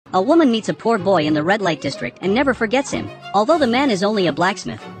A woman meets a poor boy in the red light district and never forgets him. Although the man is only a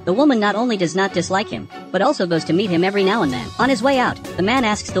blacksmith, the woman not only does not dislike him, but also goes to meet him every now and then. On his way out, the man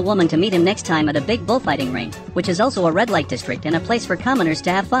asks the woman to meet him next time at a big bullfighting ring, which is also a red light district and a place for commoners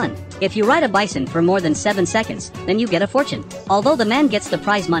to have fun. If you ride a bison for more than 7 seconds, then you get a fortune. Although the man gets the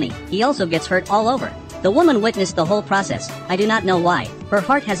prize money, he also gets hurt all over. The woman witnessed the whole process. I do not know why. Her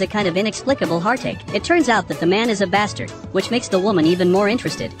heart has a kind of inexplicable heartache. It turns out that the man is a bastard, which makes the woman even more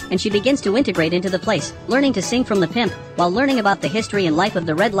interested, and she begins to integrate into the place, learning to sing from the pimp, while learning about the history and life of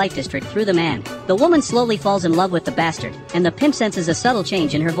the red light district through the man. The woman slowly falls in love with the bastard, and the pimp senses a subtle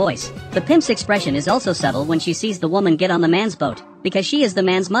change in her voice. The pimp's expression is also subtle when she sees the woman get on the man's boat, because she is the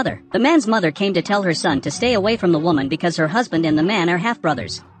man's mother. The man's mother came to tell her son to stay away from the woman because her husband and the man are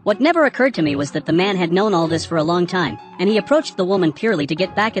half-brothers. What never occurred to me was that the man had known all this for a long time, and he approached the woman purely to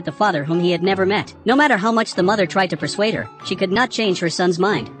get back at the father whom he had never met. No matter how much the mother tried to persuade her, she could not change her son's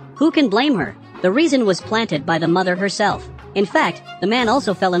mind. Who can blame her? The reason was planted by the mother herself. In fact, the man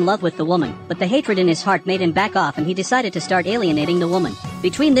also fell in love with the woman, but the hatred in his heart made him back off and he decided to start alienating the woman.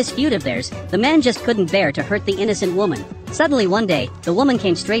 Between this feud of theirs, the man just couldn't bear to hurt the innocent woman. Suddenly one day, the woman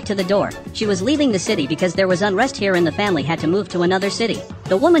came straight to the door. She was leaving the city because there was unrest here and the family had to move to another city.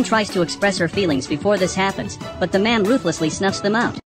 The woman tries to express her feelings before this happens, but the man ruthlessly snuffs them out.